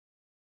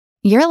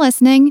You're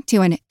listening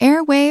to an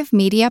Airwave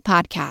Media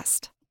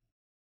Podcast.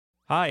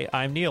 Hi,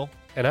 I'm Neil.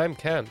 And I'm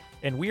Ken.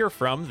 And we are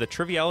from the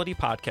Triviality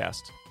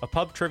Podcast, a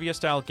pub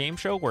trivia-style game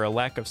show where a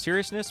lack of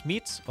seriousness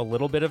meets a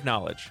little bit of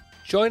knowledge.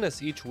 Join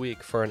us each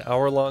week for an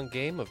hour-long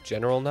game of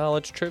general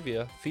knowledge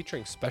trivia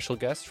featuring special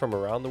guests from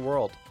around the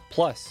world,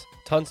 plus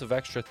tons of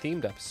extra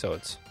themed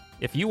episodes.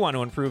 If you want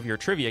to improve your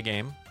trivia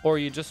game, or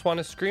you just want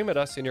to scream at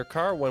us in your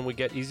car when we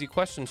get easy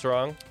questions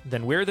wrong,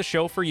 then we're the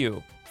show for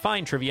you.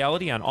 Find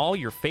Triviality on all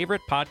your favorite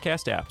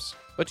podcast apps.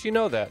 But you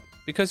know that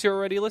because you're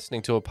already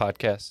listening to a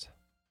podcast.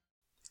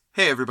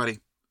 Hey everybody.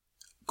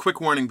 Quick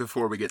warning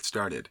before we get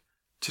started.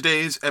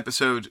 Today's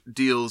episode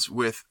deals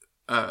with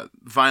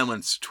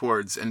violence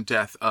towards and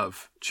death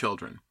of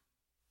children.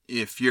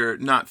 If you're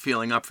not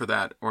feeling up for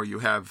that, or you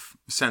have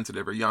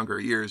sensitive or younger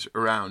ears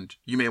around,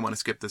 you may want to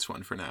skip this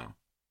one for now.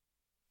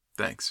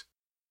 Thanks.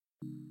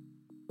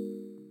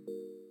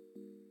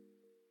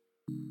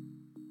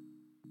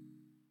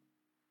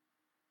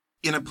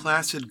 In a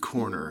placid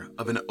corner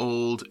of an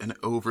old and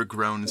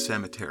overgrown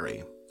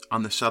cemetery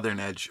on the southern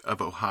edge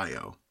of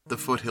Ohio, the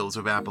foothills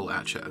of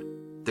Appalachia,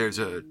 there's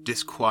a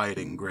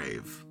disquieting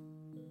grave.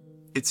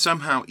 It's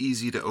somehow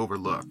easy to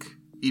overlook,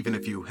 even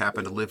if you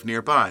happen to live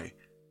nearby.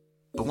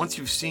 But once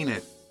you've seen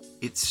it,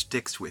 it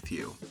sticks with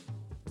you.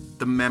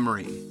 The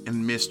memory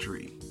and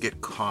mystery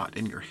get caught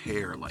in your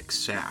hair like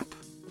sap,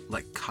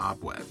 like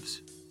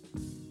cobwebs.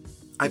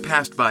 I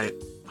passed by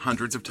it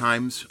hundreds of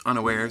times,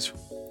 unawares.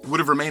 Would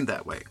have remained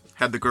that way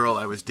had the girl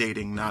I was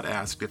dating not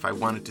asked if I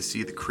wanted to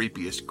see the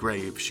creepiest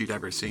grave she'd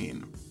ever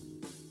seen.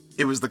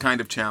 It was the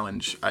kind of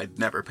challenge I'd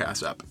never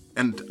pass up,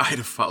 and I'd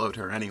have followed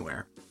her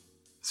anywhere.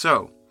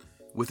 So,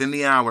 within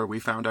the hour, we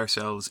found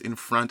ourselves in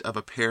front of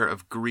a pair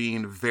of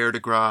green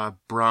verdigris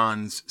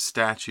bronze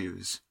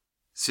statues,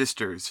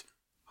 sisters,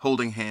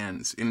 holding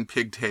hands in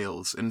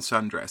pigtails and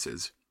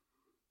sundresses.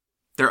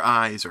 Their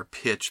eyes are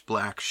pitch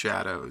black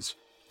shadows.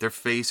 Their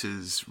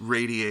faces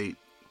radiate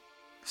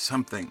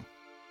something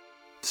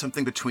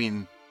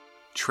between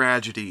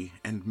tragedy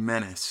and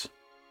menace.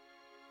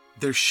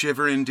 They're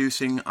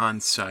shiver-inducing on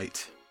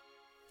sight.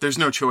 There's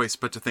no choice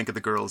but to think of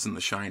the girls in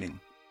The Shining.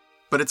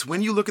 But it's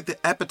when you look at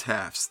the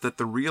epitaphs that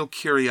the real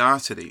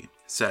curiosity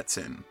sets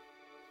in.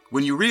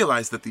 When you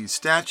realize that these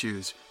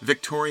statues,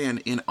 Victorian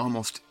in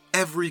almost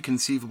every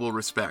conceivable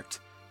respect,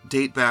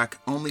 date back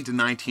only to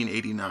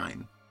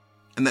 1989,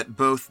 and that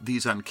both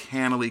these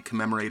uncannily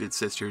commemorated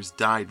sisters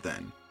died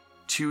then,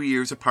 2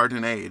 years apart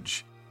in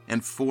age,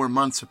 and 4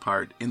 months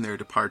apart in their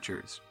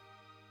departures.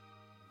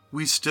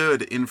 We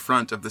stood in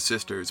front of the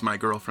sisters, my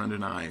girlfriend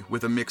and I,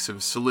 with a mix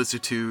of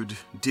solicitude,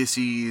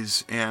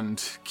 dis-ease,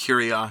 and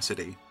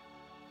curiosity.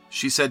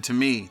 She said to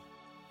me,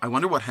 "I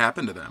wonder what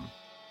happened to them."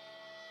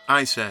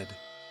 I said,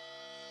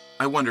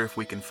 "I wonder if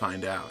we can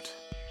find out."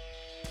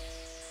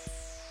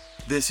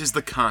 This is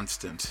The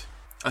Constant,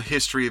 a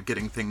history of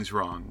getting things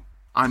wrong.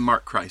 I'm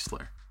Mark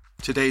Chrysler.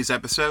 Today's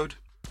episode,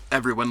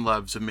 Everyone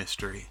Loves a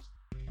Mystery.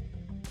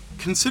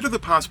 Consider the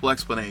possible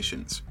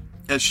explanations,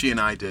 as she and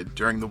I did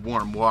during the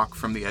warm walk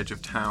from the edge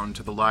of town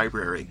to the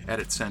library at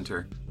its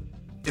center.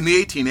 In the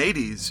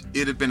 1880s,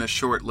 it had been a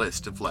short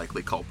list of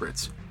likely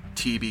culprits.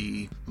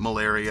 TB,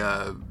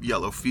 malaria,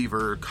 yellow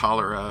fever,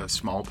 cholera,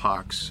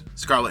 smallpox,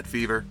 scarlet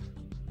fever.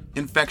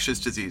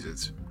 Infectious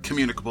diseases,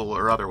 communicable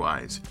or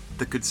otherwise,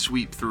 that could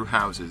sweep through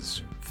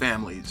houses,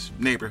 families,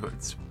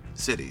 neighborhoods,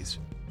 cities.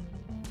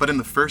 But in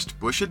the first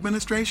Bush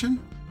administration?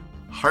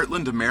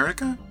 Heartland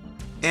America?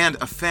 And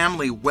a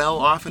family well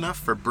off enough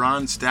for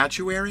bronze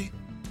statuary?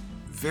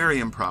 Very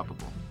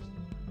improbable.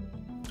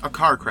 A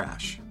car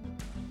crash.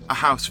 A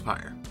house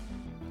fire.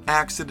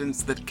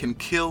 Accidents that can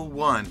kill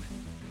one,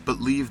 but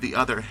leave the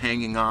other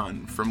hanging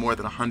on for more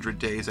than 100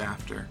 days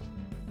after.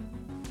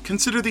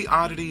 Consider the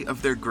oddity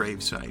of their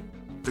gravesite,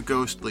 the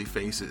ghostly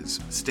faces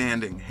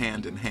standing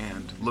hand in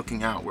hand,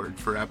 looking outward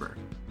forever.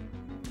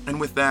 And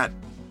with that,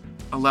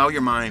 allow your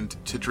mind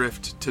to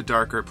drift to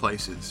darker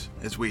places,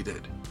 as we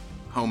did.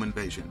 Home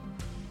invasion.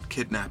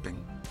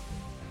 Kidnapping.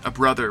 A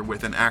brother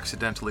with an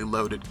accidentally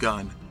loaded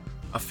gun.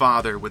 A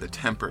father with a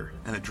temper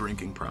and a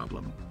drinking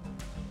problem.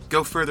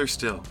 Go further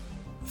still.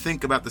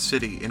 Think about the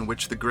city in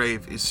which the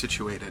grave is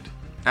situated,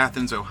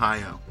 Athens,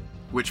 Ohio,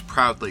 which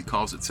proudly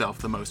calls itself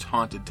the most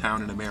haunted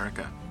town in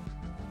America.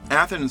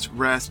 Athens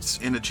rests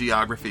in a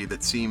geography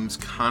that seems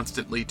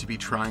constantly to be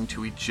trying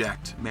to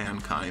eject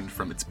mankind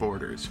from its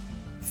borders.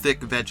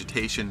 Thick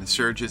vegetation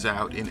surges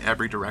out in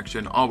every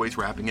direction, always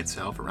wrapping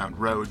itself around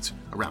roads,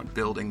 around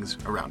buildings,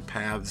 around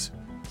paths.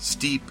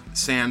 Steep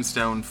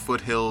sandstone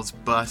foothills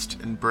bust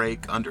and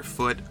break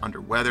underfoot, under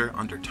weather,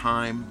 under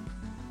time.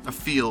 A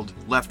field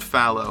left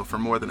fallow for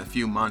more than a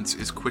few months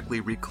is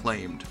quickly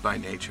reclaimed by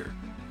nature.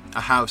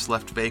 A house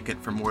left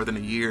vacant for more than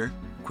a year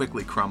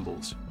quickly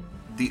crumbles.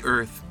 The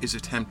earth is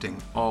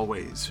attempting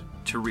always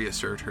to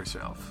reassert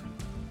herself.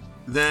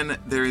 Then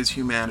there is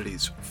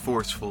humanity's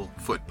forceful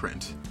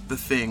footprint, the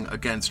thing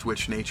against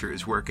which nature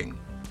is working.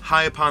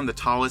 High upon the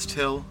tallest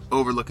hill,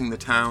 overlooking the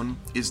town,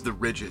 is the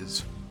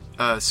Ridges,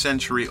 a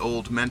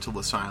century-old mental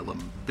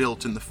asylum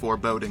built in the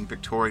foreboding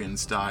Victorian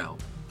style,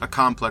 a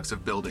complex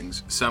of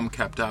buildings, some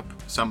kept up,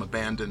 some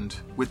abandoned,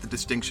 with the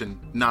distinction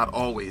not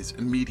always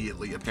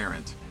immediately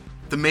apparent.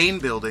 The main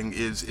building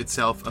is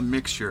itself a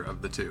mixture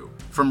of the two.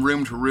 From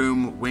room to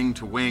room, wing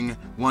to wing,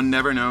 one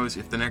never knows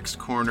if the next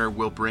corner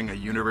will bring a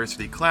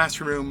university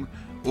classroom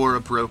or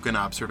a broken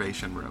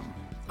observation room,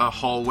 a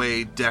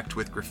hallway decked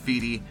with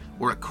graffiti,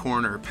 or a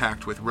corner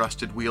packed with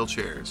rusted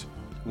wheelchairs.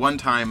 One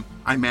time,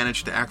 I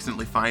managed to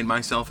accidentally find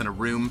myself in a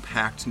room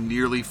packed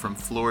nearly from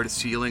floor to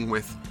ceiling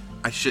with,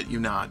 I shit you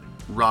not,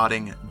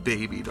 rotting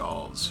baby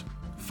dolls.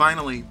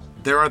 Finally,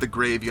 there are the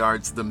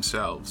graveyards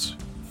themselves,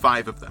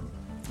 5 of them,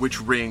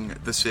 which ring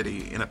the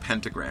city in a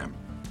pentagram.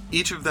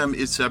 Each of them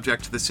is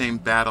subject to the same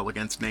battle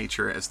against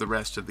nature as the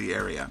rest of the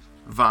area.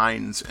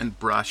 Vines and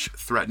brush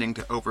threatening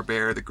to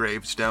overbear the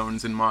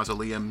gravestones and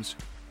mausoleums.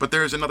 But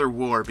there is another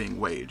war being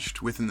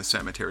waged within the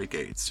cemetery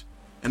gates.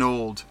 An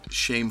old,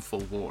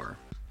 shameful war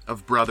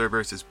of brother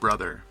versus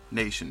brother,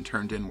 nation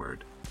turned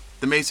inward.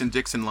 The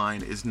Mason-Dixon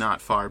line is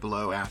not far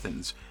below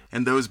Athens,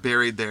 and those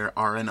buried there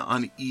are an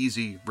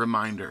uneasy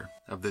reminder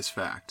of this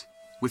fact,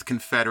 with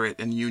Confederate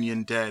and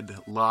Union dead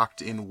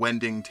locked in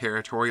wending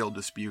territorial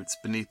disputes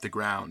beneath the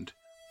ground,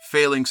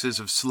 phalanxes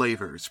of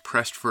slavers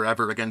pressed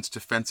forever against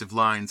defensive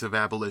lines of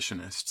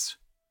abolitionists.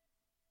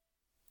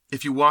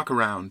 If you walk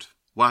around,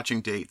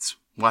 watching dates,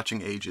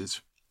 watching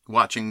ages,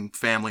 watching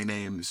family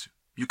names,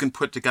 you can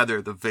put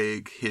together the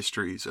vague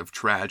histories of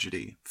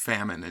tragedy,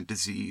 famine, and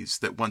disease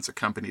that once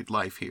accompanied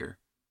life here.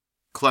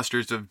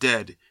 Clusters of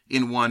dead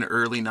in one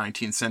early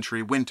 19th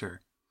century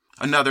winter,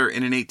 another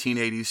in an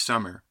 1880s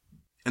summer,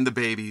 and the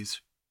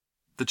babies,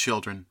 the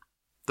children,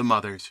 the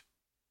mothers,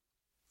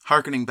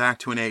 hearkening back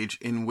to an age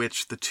in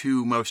which the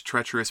 2 most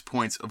treacherous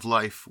points of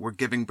life were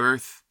giving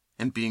birth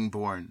and being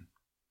born.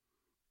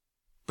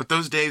 But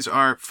those days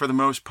are, for the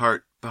most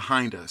part,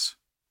 behind us.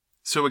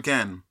 So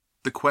again,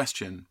 the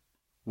question,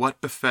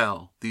 what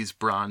befell these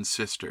bronze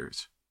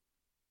sisters?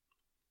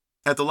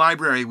 At the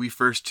library, we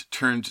first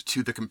turned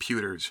to the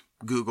computers,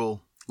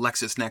 Google,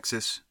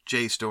 LexisNexis,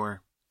 JSTOR.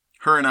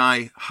 Her and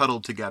I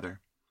huddled together.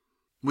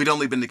 We'd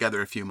only been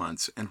together a few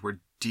months and were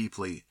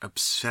deeply,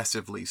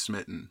 obsessively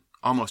smitten,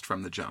 almost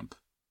from the jump,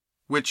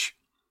 which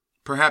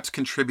perhaps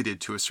contributed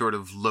to a sort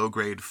of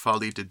low-grade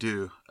folie de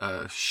deux,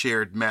 a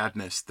shared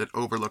madness that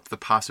overlooked the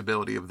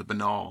possibility of the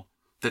banal,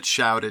 that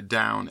shouted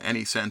down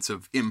any sense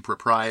of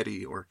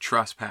impropriety or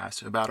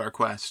trespass about our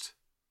quest.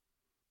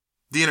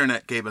 The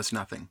internet gave us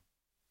nothing.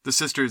 The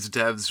sisters'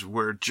 devs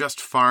were just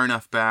far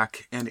enough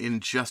back and in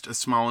just a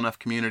small enough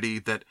community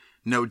that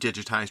no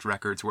digitized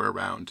records were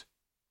around.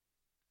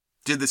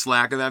 Did this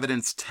lack of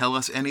evidence tell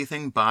us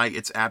anything by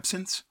its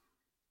absence?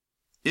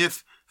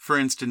 If, for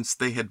instance,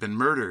 they had been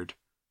murdered,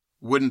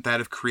 wouldn't that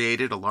have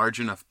created a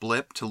large enough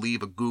blip to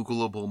leave a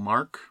Googleable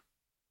mark?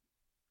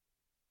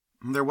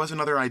 There was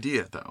another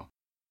idea, though.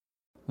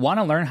 Want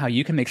to learn how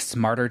you can make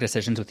smarter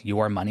decisions with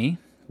your money?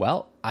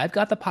 Well, I've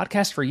got the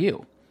podcast for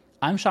you.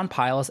 I'm Sean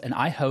Piles, and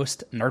I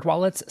host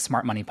NerdWallet's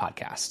Smart Money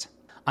Podcast.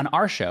 On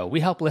our show, we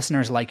help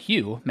listeners like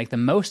you make the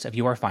most of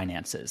your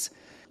finances.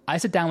 I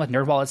sit down with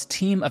NerdWallet's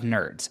team of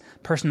nerds,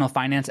 personal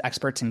finance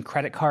experts in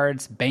credit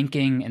cards,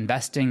 banking,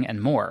 investing,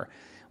 and more.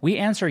 We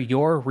answer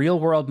your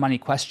real-world money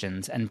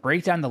questions and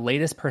break down the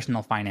latest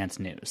personal finance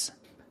news.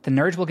 The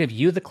nerds will give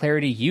you the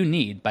clarity you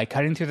need by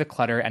cutting through the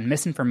clutter and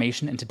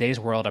misinformation in today's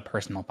world of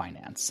personal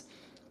finance.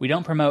 We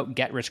don't promote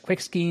get-rich-quick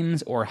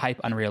schemes or hype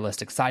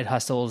unrealistic side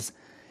hustles.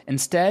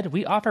 Instead,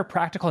 we offer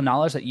practical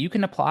knowledge that you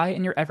can apply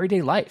in your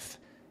everyday life.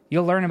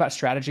 You'll learn about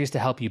strategies to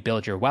help you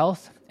build your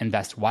wealth,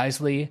 invest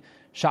wisely,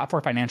 shop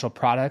for financial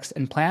products,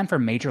 and plan for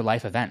major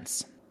life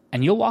events.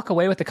 And you'll walk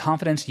away with the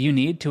confidence you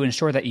need to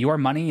ensure that your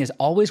money is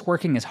always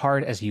working as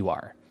hard as you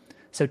are.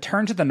 So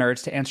turn to the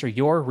nerds to answer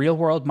your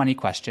real-world money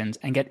questions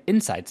and get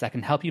insights that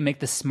can help you make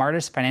the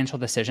smartest financial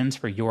decisions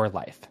for your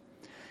life.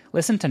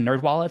 Listen to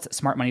NerdWallet's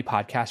Smart Money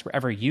Podcast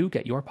wherever you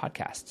get your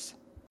podcasts.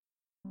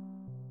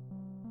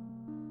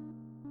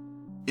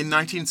 In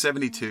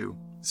 1972,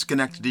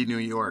 Schenectady, New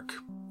York,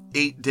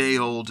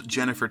 8-day-old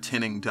Jennifer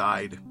Tinning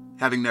died,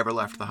 having never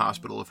left the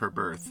hospital of her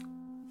birth.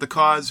 The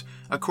cause,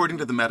 according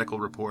to the medical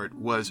report,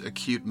 was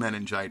acute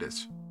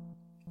meningitis.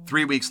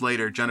 3 weeks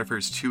later,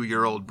 Jennifer's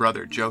 2-year-old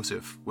brother,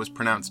 Joseph, was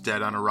pronounced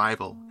dead on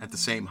arrival at the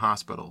same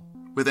hospital,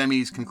 with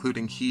MEs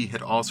concluding he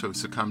had also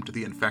succumbed to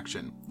the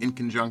infection in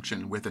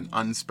conjunction with an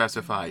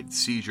unspecified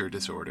seizure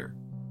disorder.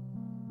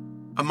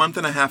 A month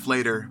and a half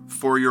later,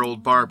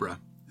 4-year-old Barbara,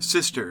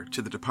 sister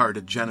to the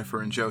departed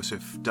Jennifer and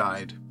Joseph,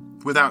 died,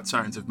 without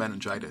signs of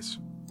meningitis,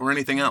 or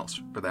anything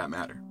else for that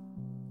matter.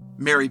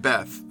 Mary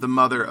Beth, the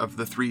mother of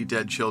the 3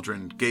 dead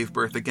children, gave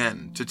birth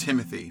again to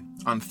Timothy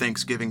on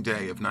Thanksgiving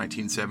Day of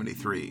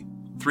 1973.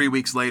 3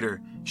 weeks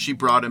later, she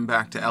brought him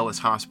back to Ellis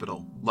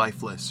Hospital,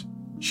 lifeless.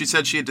 She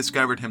said she had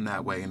discovered him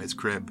that way in his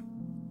crib.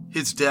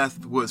 His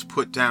death was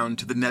put down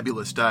to the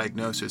nebulous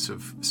diagnosis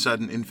of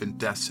sudden infant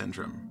death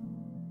syndrome.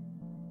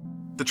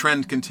 The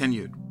trend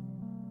continued.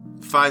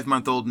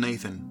 5-month-old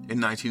Nathan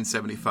in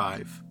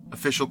 1975.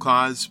 Official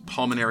cause,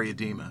 pulmonary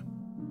edema.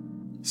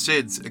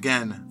 SIDS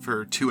again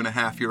for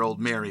 2.5-year-old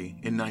Mary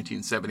in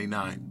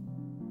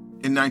 1979.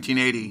 In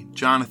 1980,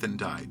 Jonathan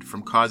died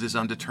from causes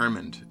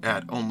undetermined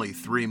at only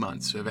 3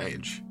 months of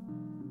age.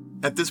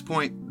 At this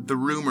point, the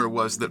rumor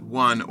was that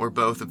one or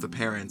both of the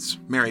parents,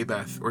 Mary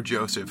Beth or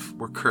Joseph,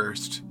 were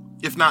cursed,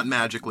 if not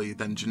magically,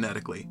 then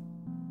genetically.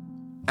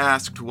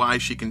 Asked why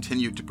she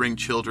continued to bring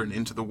children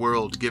into the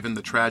world given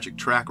the tragic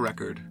track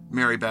record,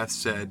 Mary Beth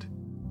said,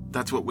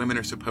 "That's what women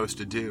are supposed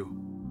to do."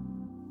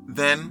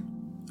 Then,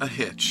 a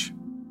hitch.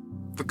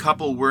 The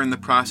couple were in the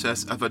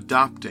process of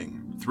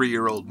adopting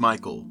 3-year-old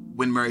Michael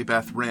when Mary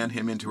Beth ran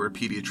him into her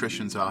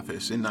pediatrician's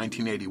office in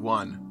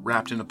 1981,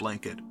 wrapped in a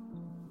blanket.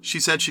 She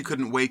said she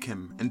couldn't wake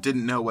him and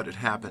didn't know what had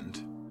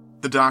happened.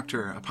 The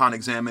doctor, upon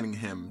examining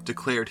him,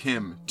 declared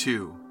him,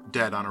 too,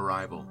 dead on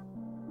arrival.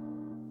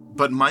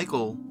 But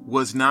Michael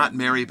was not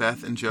Mary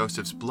Beth and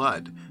Joseph's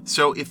blood,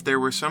 so if there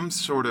were some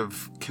sort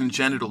of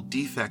congenital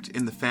defect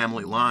in the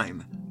family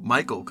line,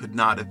 Michael could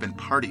not have been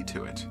party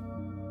to it.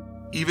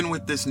 Even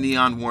with this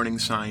neon warning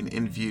sign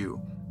in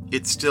view,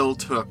 it still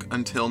took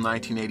until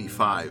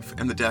 1985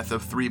 and the death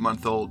of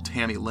 3-month-old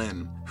Tammy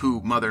Lynn,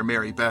 who Mother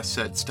Mary Beth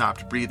said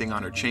stopped breathing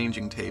on her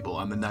changing table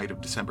on the night of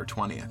December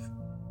 20th.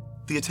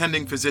 The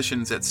attending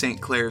physicians at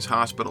St. Clair's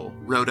Hospital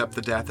wrote up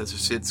the death as a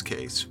SIDS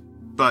case,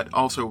 but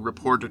also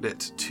reported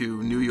it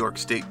to New York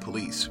State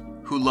Police,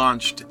 who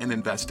launched an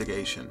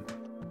investigation.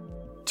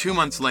 2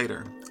 months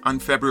later, on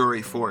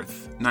February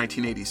 4th,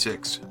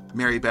 1986,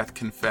 Mary Beth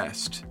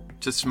confessed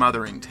to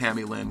smothering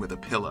Tammy Lynn with a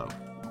pillow.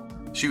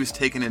 She was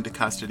taken into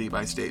custody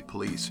by state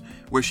police,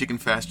 where she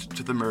confessed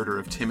to the murder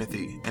of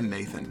Timothy and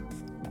Nathan.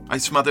 "I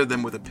smothered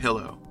them with a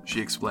pillow," she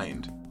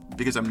explained,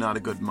 "because I'm not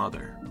a good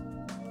mother."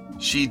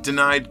 She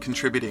denied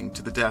contributing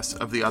to the deaths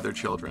of the other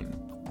children,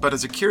 but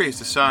as a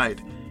curious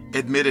aside,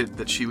 admitted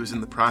that she was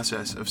in the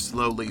process of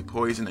slowly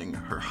poisoning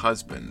her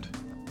husband.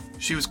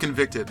 She was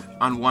convicted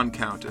on 1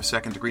 count of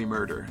second-degree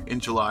murder in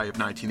July of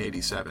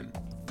 1987.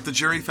 The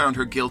jury found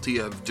her guilty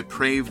of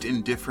depraved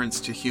indifference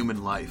to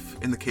human life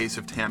in the case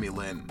of Tammy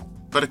Lynn,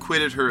 but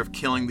acquitted her of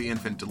killing the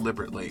infant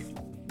deliberately.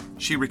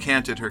 She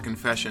recanted her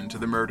confession to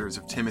the murders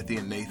of Timothy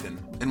and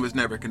Nathan and was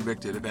never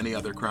convicted of any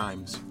other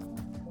crimes.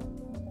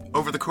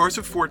 Over the course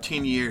of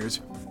 14 years,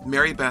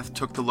 Mary Beth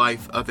took the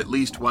life of at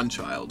least one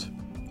child,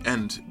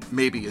 and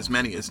maybe as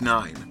many as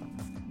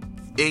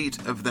 9.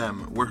 8 of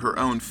them were her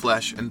own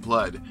flesh and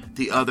blood,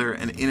 the other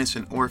an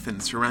innocent orphan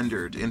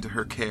surrendered into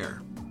her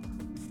care.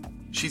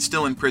 She's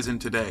still in prison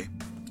today,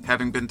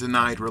 having been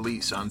denied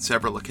release on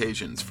several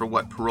occasions for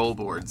what parole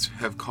boards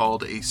have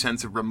called a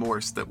sense of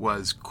remorse that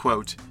was,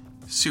 quote,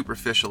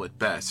 superficial at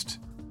best.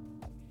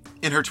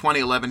 In her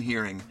 2011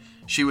 hearing,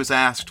 she was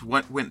asked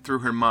what went through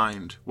her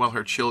mind while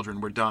her children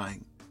were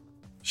dying.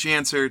 She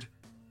answered,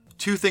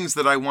 "2 things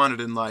that I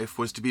wanted in life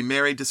was to be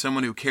married to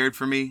someone who cared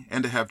for me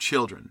and to have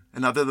children,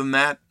 and other than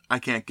that, I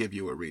can't give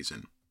you a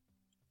reason."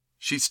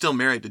 She's still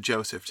married to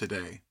Joseph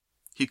today.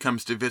 He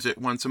comes to visit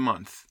once a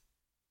month.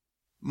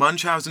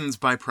 Munchausen's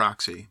by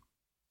proxy,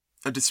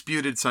 a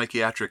disputed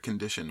psychiatric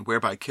condition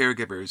whereby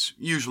caregivers,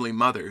 usually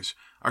mothers,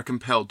 are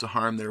compelled to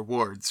harm their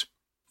wards,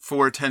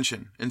 for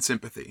attention and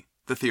sympathy,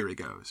 the theory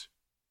goes.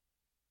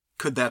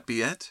 Could that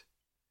be it?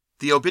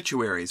 The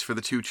obituaries for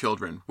the 2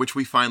 children, which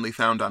we finally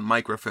found on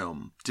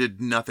microfilm, did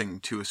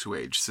nothing to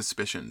assuage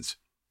suspicions.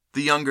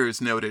 The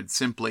younger's noted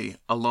simply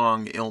a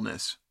long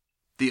illness.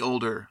 The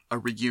older, a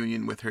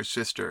reunion with her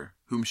sister,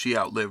 whom she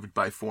outlived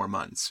by 4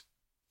 months.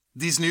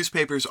 These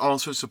newspapers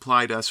also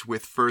supplied us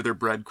with further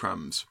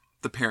breadcrumbs,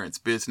 the parents'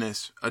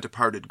 business, a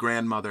departed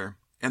grandmother,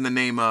 and the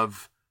name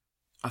of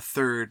a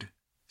 3rd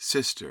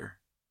sister,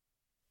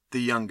 the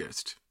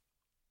youngest.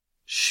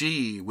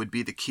 She would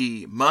be the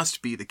key,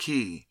 must be the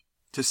key,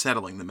 to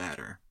settling the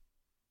matter.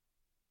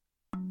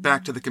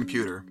 Back to the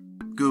computer.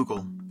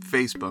 Google,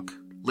 Facebook,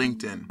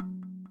 LinkedIn.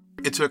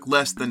 It took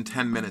less than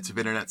 10 minutes of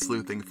internet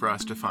sleuthing for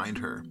us to find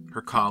her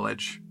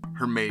college,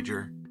 her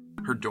major,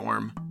 her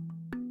dorm,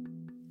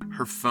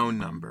 her phone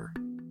number.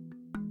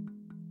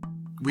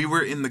 We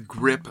were in the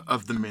grip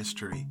of the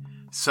mystery,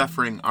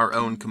 suffering our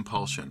own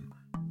compulsion.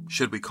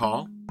 Should we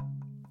call?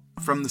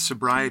 From the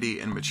sobriety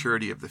and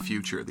maturity of the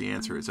future, the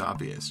answer is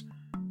obvious.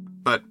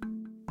 But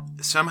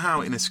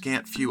somehow, in a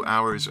scant few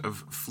hours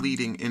of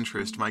fleeting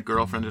interest, my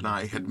girlfriend and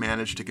I had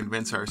managed to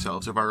convince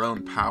ourselves of our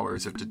own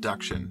powers of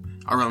deduction,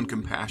 our own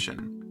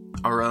compassion,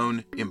 our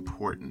own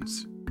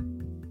importance.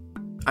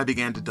 I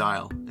began to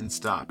dial and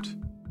stopped.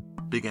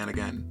 Began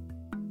again.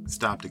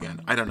 Stopped again.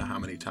 I don't know how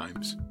many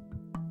times.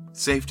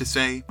 Safe to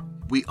say,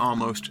 we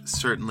almost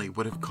certainly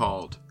would have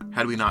called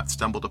had we not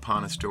stumbled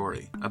upon a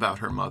story about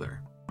her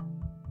mother.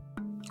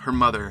 Her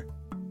mother,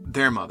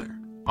 their mother,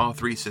 all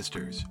 3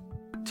 sisters,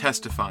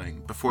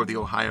 testifying before the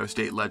Ohio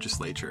State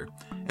Legislature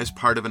as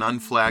part of an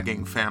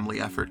unflagging family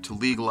effort to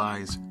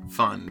legalize,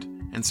 fund,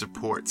 and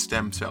support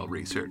stem cell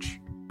research,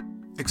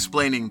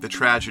 explaining the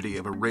tragedy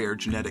of a rare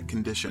genetic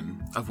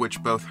condition of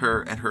which both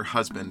her and her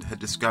husband had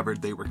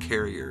discovered they were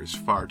carriers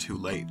far too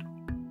late.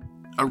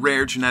 A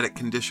rare genetic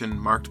condition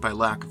marked by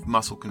lack of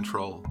muscle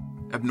control,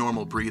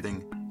 abnormal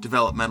breathing,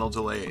 developmental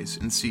delays,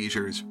 and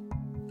seizures.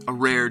 A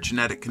rare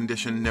genetic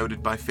condition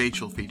noted by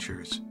facial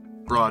features,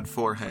 broad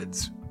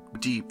foreheads,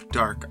 deep,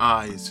 dark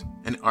eyes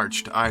and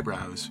arched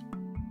eyebrows.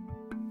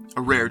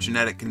 A rare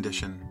genetic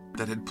condition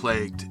that had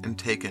plagued and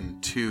taken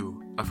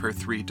 2 of her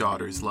 3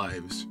 daughters'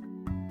 lives.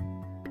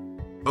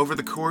 Over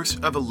the course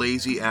of a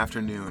lazy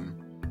afternoon,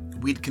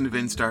 we'd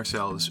convinced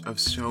ourselves of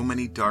so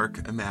many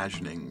dark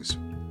imaginings.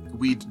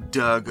 We'd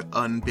dug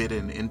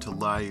unbidden into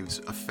lives,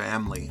 a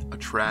family, a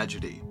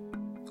tragedy.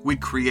 We'd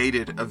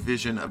created a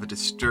vision of a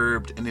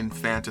disturbed and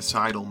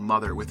infanticidal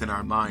mother within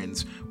our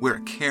minds, where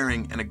a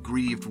caring and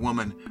aggrieved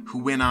woman who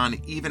went on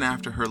even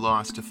after her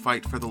loss to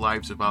fight for the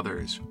lives of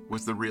others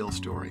was the real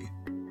story.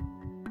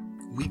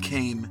 We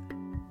came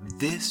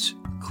this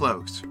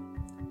close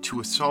to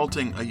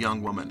assaulting a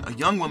young woman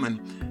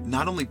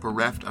not only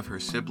bereft of her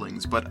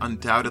siblings, but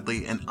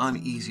undoubtedly an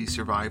uneasy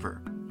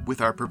survivor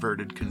with our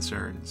perverted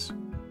concerns.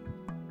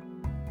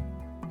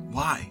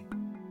 Why?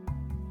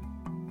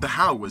 The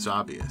how was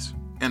obvious,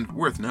 and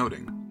worth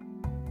noting,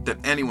 that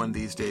anyone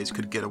these days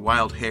could get a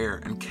wild hair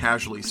and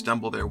casually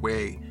stumble their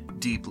way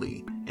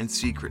deeply and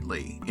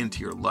secretly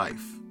into your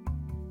life.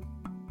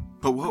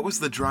 But what was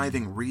the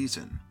driving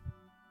reason?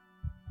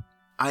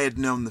 I had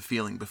known the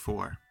feeling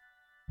before.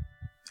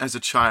 As a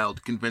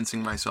child,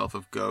 convincing myself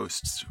of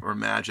ghosts or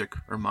magic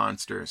or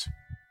monsters.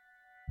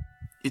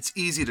 It's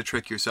easy to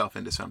trick yourself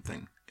into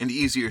something, and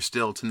easier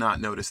still to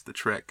not notice the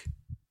trick.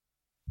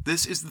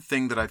 This is the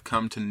thing that I've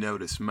come to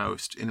notice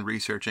most in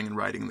researching and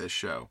writing this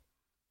show.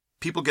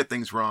 People get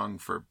things wrong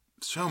for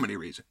so many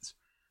reasons.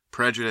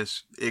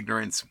 Prejudice,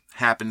 ignorance,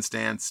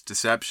 happenstance,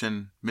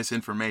 deception,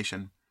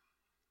 misinformation.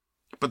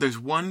 But there's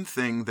one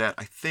thing that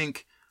I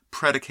think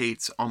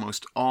predicates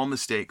almost all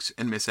mistakes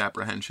and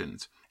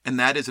misapprehensions, and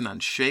that is an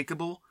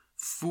unshakable,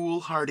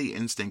 foolhardy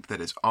instinct that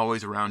is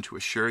always around to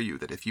assure you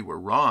that if you were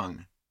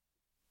wrong,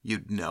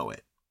 you'd know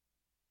it.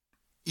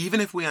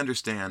 Even if we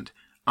understand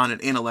on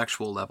an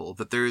intellectual level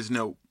that there is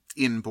no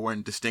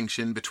inborn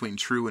distinction between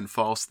true and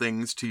false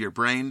things to your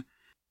brain,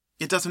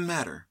 it doesn't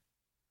matter.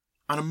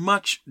 On a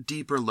much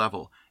deeper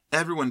level,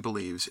 everyone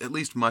believes, at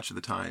least much of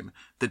the time,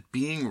 that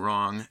being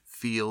wrong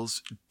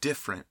feels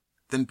different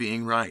than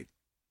being right.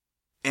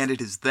 And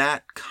it is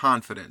that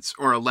confidence,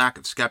 or a lack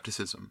of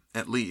skepticism,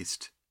 at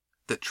least,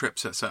 that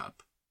trips us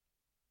up.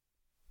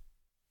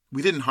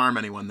 We didn't harm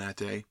anyone that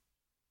day.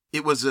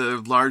 It was a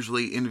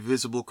largely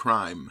invisible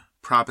crime,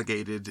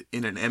 propagated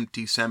in an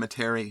empty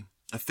cemetery,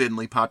 a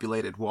thinly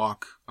populated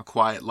walk, a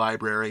quiet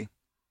library.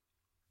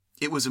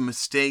 It was a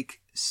mistake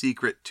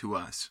secret to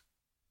us.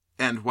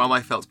 And while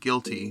I felt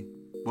guilty,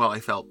 while I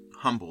felt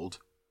humbled,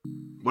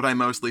 what I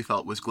mostly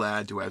felt was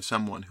glad to have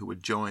someone who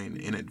would join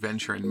in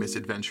adventure and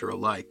misadventure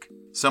alike,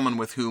 someone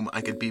with whom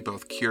I could be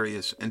both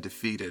curious and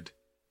defeated,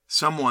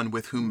 someone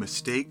with whom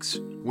mistakes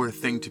were a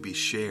thing to be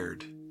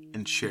shared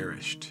and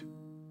cherished.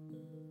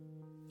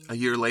 A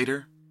year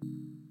later,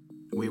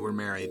 we were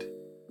married.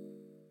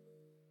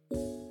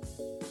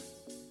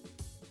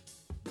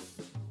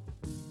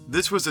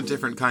 This was a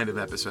different kind of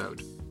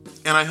episode,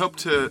 and I hope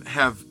to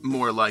have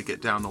more like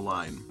it down the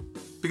line.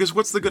 Because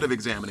what's the good of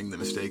examining the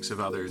mistakes of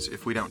others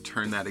if we don't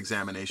turn that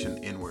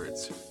examination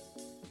inwards?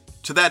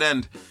 To that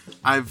end,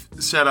 I've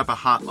set up a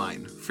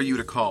hotline for you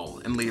to call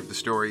and leave the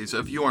stories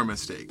of your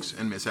mistakes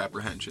and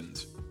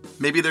misapprehensions.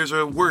 Maybe there's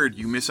a word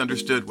you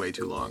misunderstood way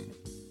too long.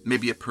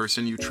 Maybe a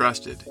person you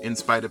trusted in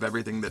spite of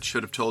everything that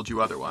should have told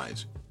you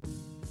otherwise.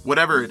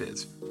 Whatever it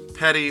is,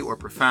 petty or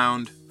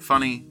profound,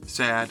 funny,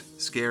 sad,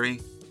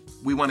 scary,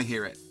 we want to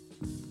hear it.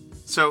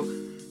 So,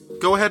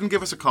 go ahead and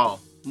give us a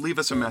call. Leave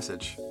us a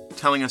message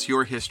telling us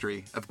your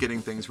history of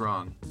getting things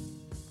wrong.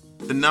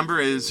 The number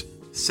is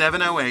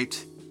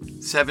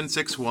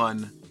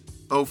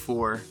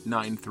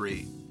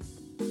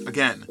 708-761-0493.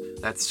 Again,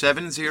 that's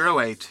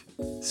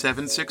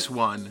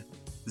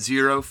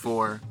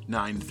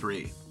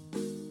 708-761-0493.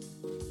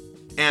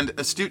 And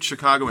astute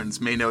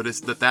Chicagoans may notice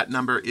that that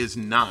number is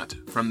not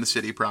from the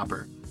city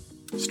proper.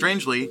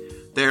 Strangely,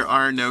 there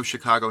are no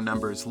Chicago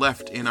numbers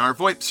left in our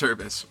VoIP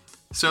service,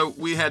 so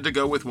we had to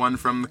go with one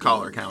from the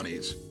collar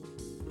counties.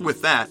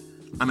 With that,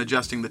 I'm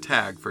adjusting the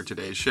tag for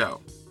today's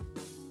show.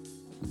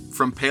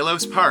 From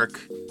Palos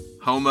Park,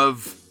 home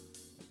of,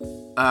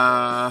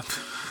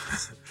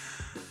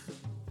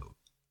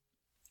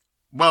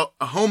 well,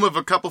 a home of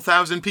a couple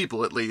thousand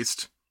people at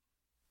least,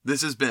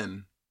 this has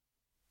been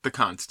The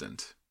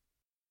Constant.